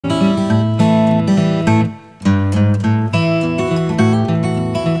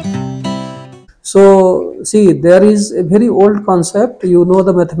So see, there is a very old concept, you know,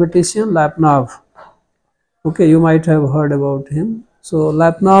 the mathematician Lapnav. Okay, you might have heard about him. So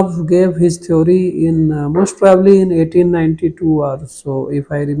Lapnav gave his theory in most probably in 1892 or so,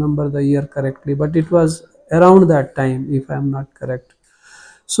 if I remember the year correctly, but it was around that time, if I am not correct.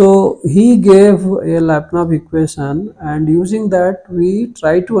 So he gave a Lapnav equation, and using that we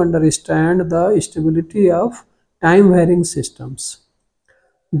try to understand the stability of time varying systems.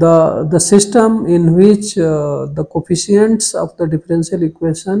 The system in which the coefficients of the differential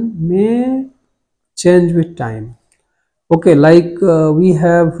equation may change with time. Okay, like we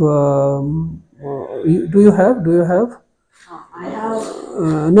have. Do you have? I have.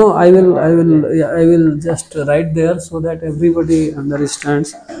 No, yeah, I will just write there so that everybody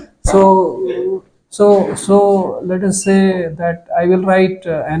understands. So let us say that I will write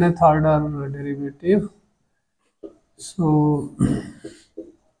nth order derivative. So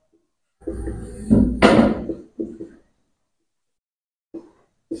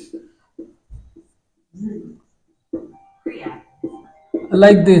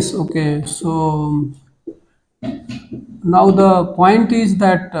like this. Okay, so now the point is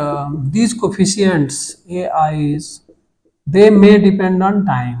that these coefficients ai's, they may depend on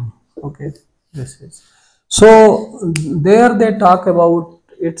time. Okay, this is so there they talk about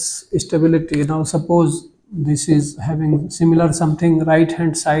its stability. Now suppose this is having similar something right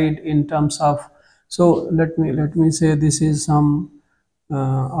hand side in terms of, so let me say this is some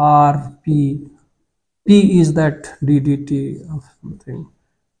rp, p is that ddt of something,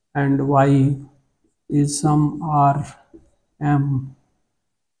 and y is some r m,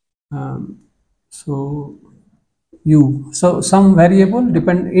 so u. So some variable,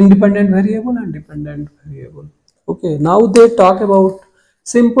 independent variable and dependent variable. Okay, now they talk about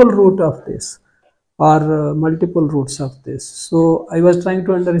simple root of this, or multiple roots of this. So I was trying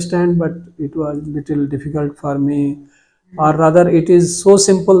to understand, but it was little difficult for me, or rather it is so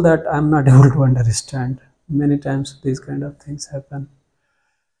simple that I'm not able to understand. Many times these kind of things happen.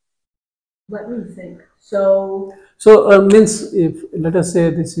 Let me think. So Means if let us say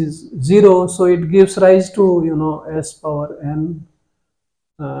this is 0, so it gives rise to, s power n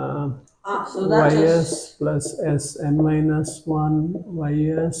so that ys just plus s n minus 1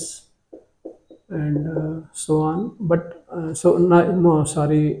 ys, and so on. But so no,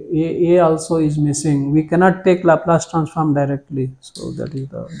 sorry, a also is missing. We cannot take Laplace transform directly, so that is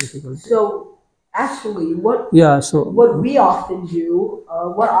the difficulty. so actually Yeah, so what we often do,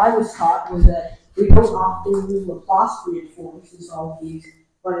 what I was taught was that we don't often use Laplace transforms to solve these,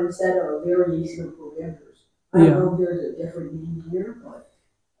 but instead a variation of parameters. I don't yeah, know if there's a different name here, but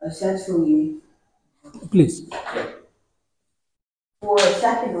essentially please. for a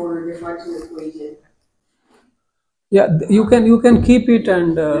second order differential equation. Yeah, you can keep it,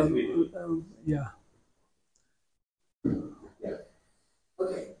 and yeah.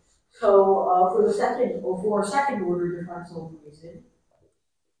 Okay. So for the second or for a second order differential equation,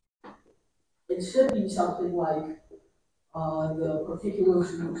 it should be something like the particular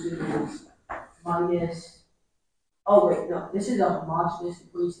solution is minus. Oh wait, no, this is a homogeneous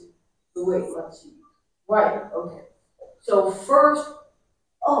equation. So wait, let's see. Right, okay. So first,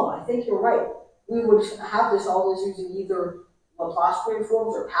 oh, I think you're right. We would have this all this using either Laplace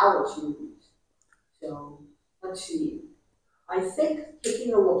transforms or power series. So let's see. I think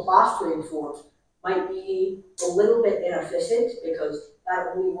picking a Laplace transform might be a little bit inefficient because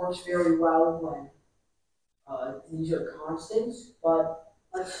that only works very well when these are constants. But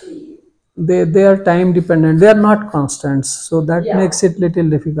let's see. They are time dependent, they are not constants, so that Yeah. makes it little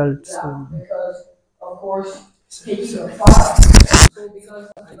difficult. Yeah, So because of course taking a file. So because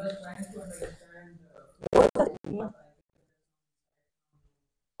I was trying to understand.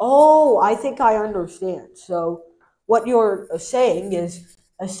 Oh, I think I understand. So what you're saying is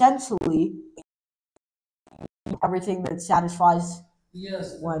essentially everything that satisfies.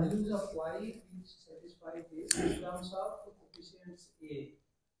 yes, the One. values of y which satisfy this in terms of coefficients a.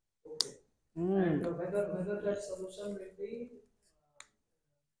 Okay, and whether that solution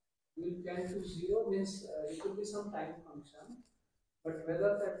will tend to 0 means it will be some time function, but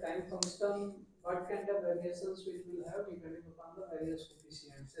whether that time function, what kind of variations it will have depending upon the various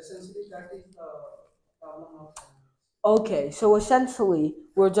coefficients. Essentially, that is the problem of dynamics. Okay, so essentially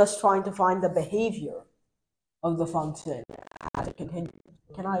we're just trying to find the behavior of the function as it continues.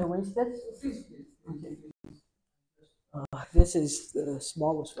 Can I erase this? Please. Okay. This is the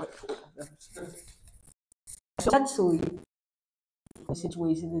smallest whiteboard I've ever seen. So essentially, the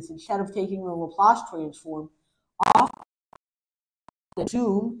situation is instead of taking the Laplace transform, I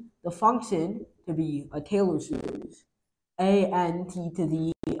assume the function to be a Taylor series, a n t to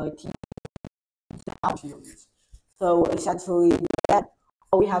the t our series. So essentially, then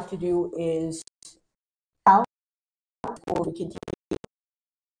all we have to do is count or we continue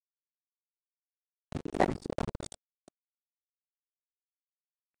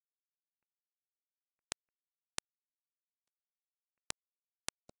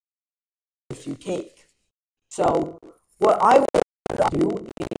to take. So what I will do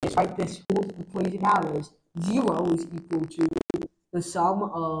is write this whole equation out as 0 is equal to the sum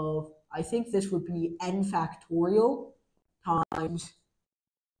of, I think this would be n factorial times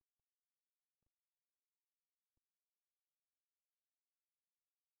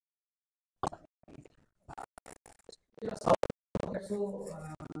Yeah, so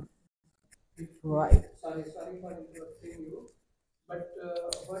right. sorry for interrupting you. But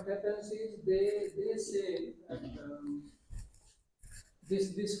what happens is they say that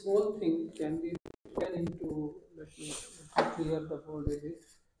this whole thing can be broken into, let me clear the board a bit.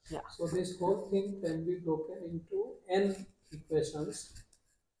 Yeah. So this whole thing can be broken into n equations.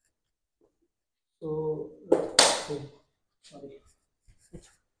 So sorry.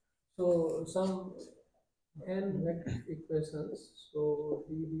 So some n equations. So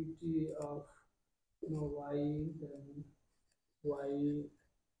ddt of y, then y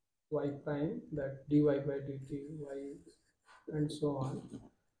y prime, that dy by dt y, and so on,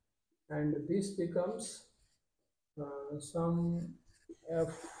 and this becomes some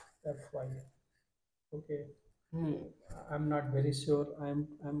f fy. Okay, I'm not very sure. I'm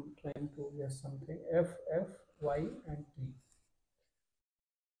trying to guess something. F y and t,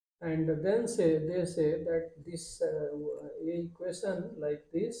 and then they say that this equation like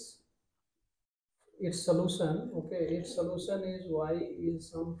this, its solution. Okay, its solution is y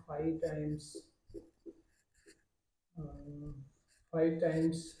is some uh, 5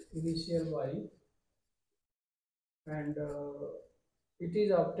 times initial y, and it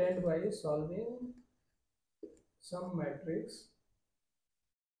is obtained by solving some matrix,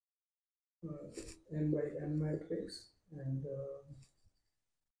 n by n matrix, and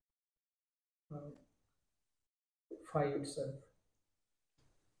phi itself.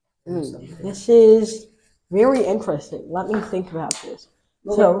 This is very interesting. Let me think about this.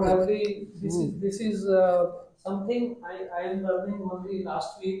 No, So, but probably this is something I am learning only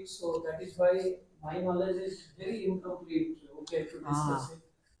last week, so that is why my knowledge is very incomplete. Okay, to discuss it.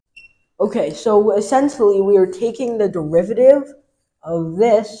 okay, so essentially we are taking the derivative of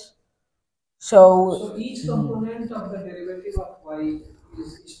this. So each component of the derivative of y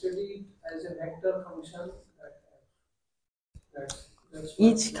is studied as a vector function. That's what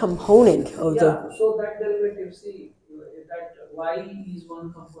Each component of yeah. So that derivative, see that y is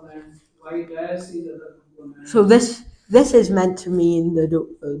one component, y dash is other component. So this is meant to mean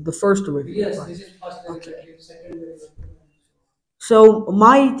the first derivative. Yes, right? this is first derivative, Okay. second derivative. So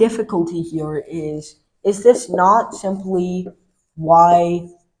my difficulty here is this not simply y?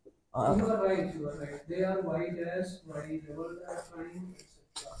 You are right. You are right. They are y dash, y double dash prime,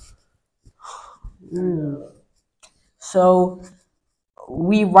 etc. And, So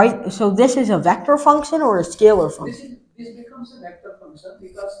we write. So this is a vector function or a scalar function? this becomes a vector function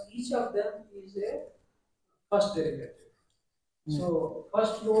because each of them is a first derivative. So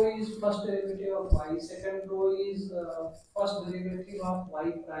first row is first derivative of y, second row is first derivative of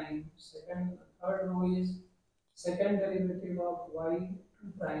y prime, third row is second derivative of y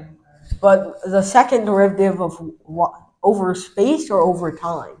prime. But the second derivative of over space or over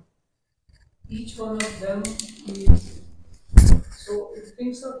time? Each one of them is, so it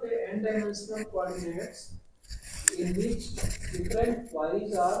thinks of the n-dimensional coordinates in which different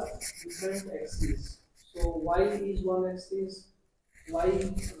y's are different axes. So y is one axis,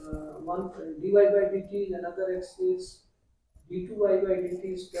 one dy by dt is another axis, d2y by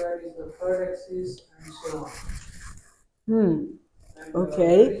dt square is the third axis, and so on. And,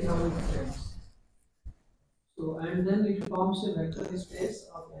 Okay. that is how it trends. So and then it forms a vector space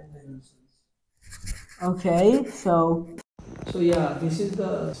of n dimensions. Okay. So So yeah, this is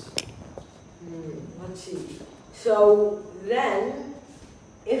the. let's see. So then,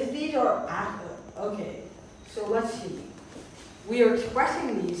 if these are okay, so let's see. We are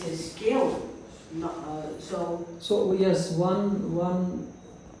expressing these as scalars. So yes, one.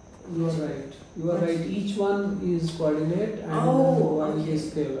 You are right. You are right. Each one is coordinate and one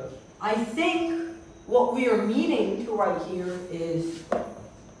is scalar. I think what we are meaning to write here is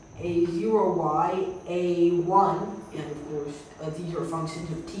a0y, a1, and of course these are functions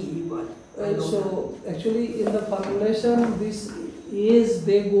of t, but So actually in the formulation this is,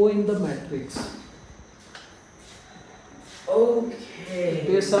 they go in the matrix. Okay.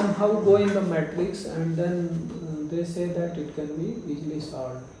 They somehow go in the matrix, and then they say that it can be easily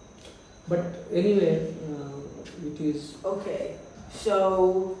solved. But anyway, it is. Okay,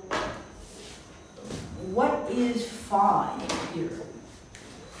 so what is phi here?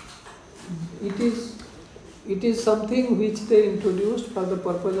 It is something which they introduced for the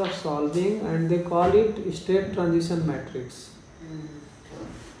purpose of solving, and they call it state transition matrix.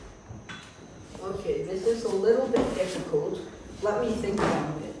 Okay, this is a little bit difficult. Let me think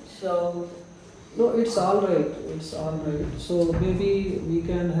about it. So, no, it's all right. It's all right. So maybe we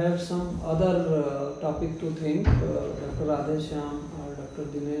can have some other topic to think, Dr. Radheshyam or Dr.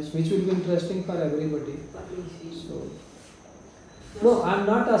 Dinesh, which will be interesting for everybody. let me see. So, no, I'm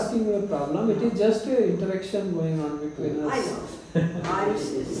not asking you a problem. It is just an interaction going on between us. I know. I'm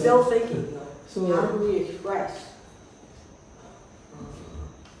still thinking though. So, how do we express?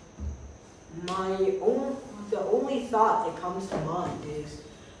 The only thought that comes to mind is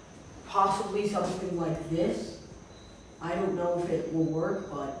possibly something like this. I don't know if it will work,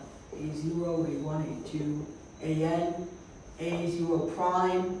 but A0, A1, A2, AN, A0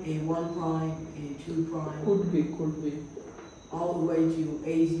 prime, A1 prime, A2 prime. could be. All the way to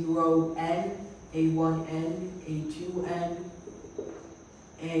A0N, A1N, A2N,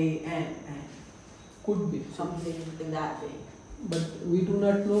 ANN. Could be. Something in that vein. But we do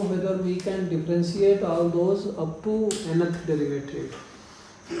not know whether we can differentiate all those up to nth derivative.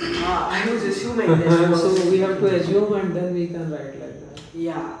 I was assuming this was... So we have to assume and then we can write like that.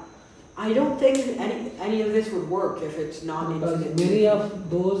 Yeah. I don't think any of this would work if it's not Because infinite. many of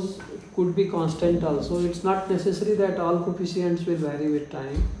those could be constant also. It's not necessary that all coefficients will vary with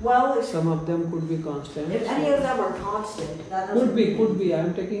time. Well, Some of them could be constant. if any of them are constant, that doesn't Could be.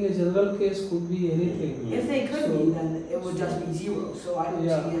 I'm taking a general case, could be anything. If they could So- be, then it would just be zero. So I don't see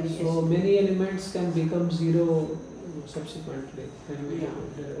Yeah, any so issue. many elements can become zero subsequently. when we Yeah.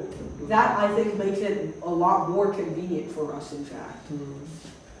 do That I think makes it a lot more convenient for us, in fact. Hmm.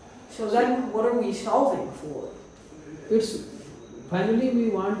 So then, what are we solving for? It's finally we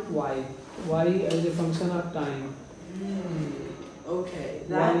want y as a function of time. Okay,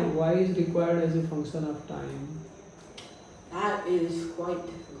 that Y is required as a function of time. that is quite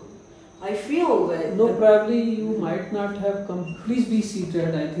difficult. I feel that No, probably you might not have come. Please be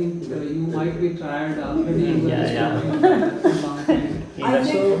seated. I think you might be tired already. I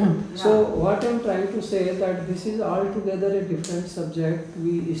think So what I'm trying to say is that this is altogether a different subject.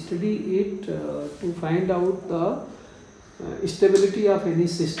 We study it to find out the stability of any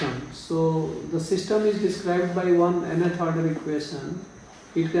system. So the system is described by one nth order equation.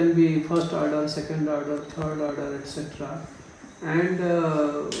 It can be first order, second order, third order, etc. And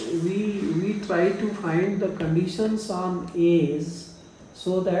we try to find the conditions on A's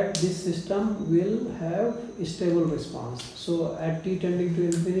so that this system will have a stable response. So at t tending to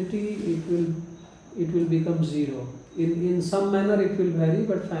infinity, it will become zero. In some manner it will vary,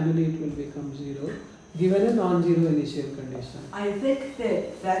 but finally it will become zero, given a non-zero initial condition. I think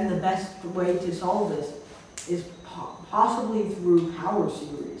that then the best way to solve this is possibly through power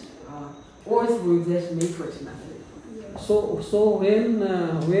series or through this matrix method. So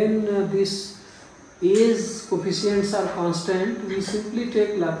when this A's coefficients are constant, we simply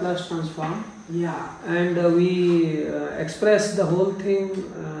take Laplace transform. Yeah. And we express the whole thing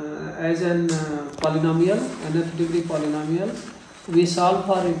as an polynomial, nth degree polynomial. We solve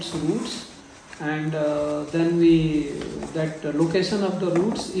for its roots, and then that location of the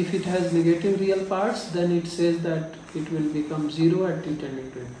roots, if it has negative real parts, then it says that it will become zero at t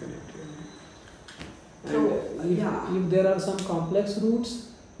tending to infinity. And if there are some complex roots,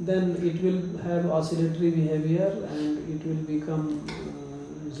 then it will have oscillatory behavior and it will become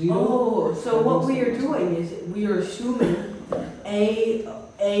zero. Oh, so what we are doing is we are assuming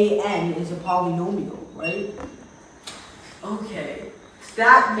AN is a polynomial, right? Okay.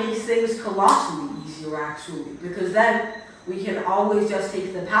 That makes things colossally easier, actually, because then we can always just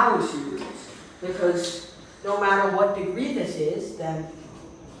take the power series, because no matter what degree this is, then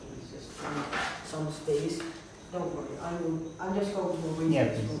it's just some space. Don't worry, I'm just going to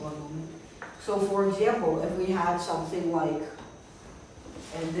erase this for one moment. So for example, if we had something like,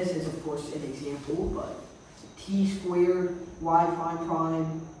 and this is of course an example, but t squared y prime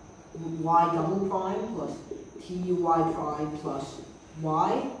prime y double prime plus ty prime plus y,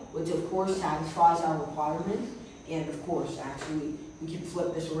 which of course satisfies our requirement, and of course actually we can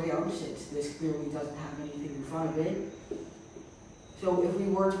flip this around since this clearly doesn't have anything in front of it. So if we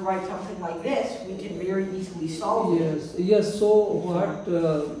were to write something like this, we can very easily solve it. Yes. So what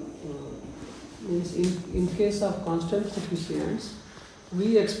means in case of constant coefficients,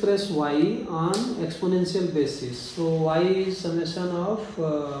 we express y on exponential basis. So y is summation of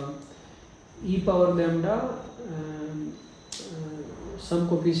e power lambda some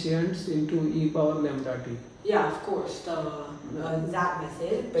coefficients into e power lambda t. Yeah, of course, that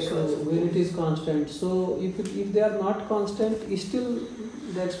method, because so when it is constant, so if they are not constant, still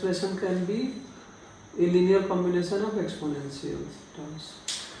the expression can be a linear combination of exponential terms.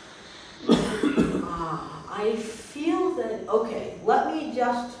 I feel that, okay, let me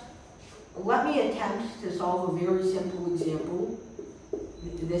attempt to solve a very simple example.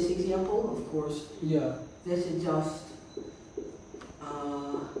 This example, of course, Yeah. this is just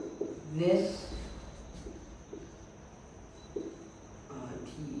this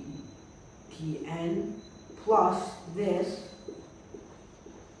Tn plus this,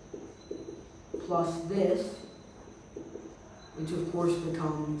 which of course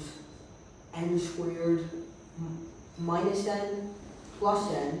becomes n squared minus n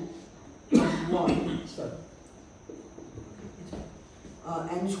plus n plus 1. Sorry.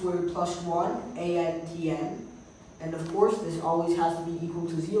 N squared plus 1, an tn. And of course, this always has to be equal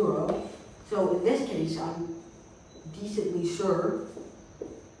to 0. So in this case, I'm decently sure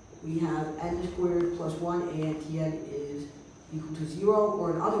we have n squared plus 1 an tn is equal to 0.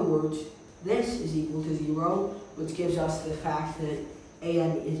 Or in other words, this is equal to 0, which gives us the fact that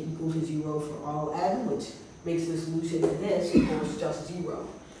an is equal to 0 for all n, which makes the solution to this, of course, just 0.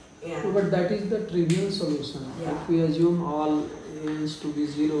 And but that is the trivial solution. Yeah. If we assume all n's to be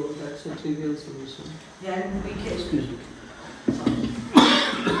 0, that's a trivial solution. then we can... Excuse me.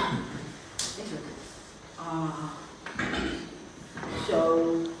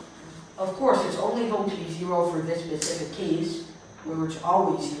 So, of course, it's only going to be 0 for this specific case, where it's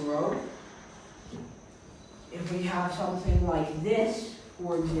always 0. If we have something like this,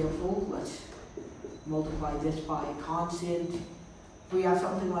 for example, let's multiply this by a constant. If we have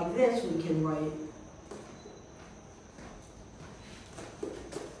something like this, we can write...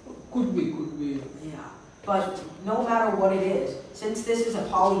 Could be. Yeah. But no matter what it is, since this is a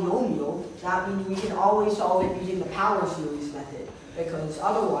polynomial, that means we can always solve it using the power series method. Because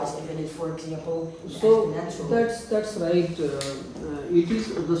otherwise, if it is, for example, So exponential... that's right. It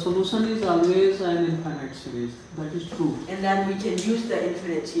is the solution is always an infinite series. That is true. And then we can use the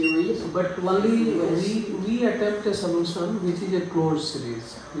infinite series. But only we attempt a solution which is a closed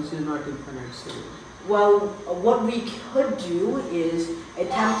series, which is not infinite series. Well, what we could do is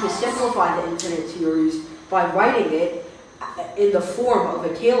attempt to simplify the infinite series by writing it in the form of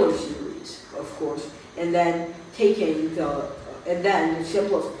a Taylor series, of course, and then taking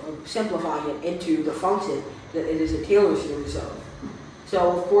simplifying it into the function that it is a Taylor series of.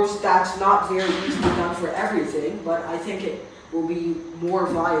 So, of course, that's not very easily done for everything, but I think it will be more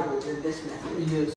viable than this method. Yes.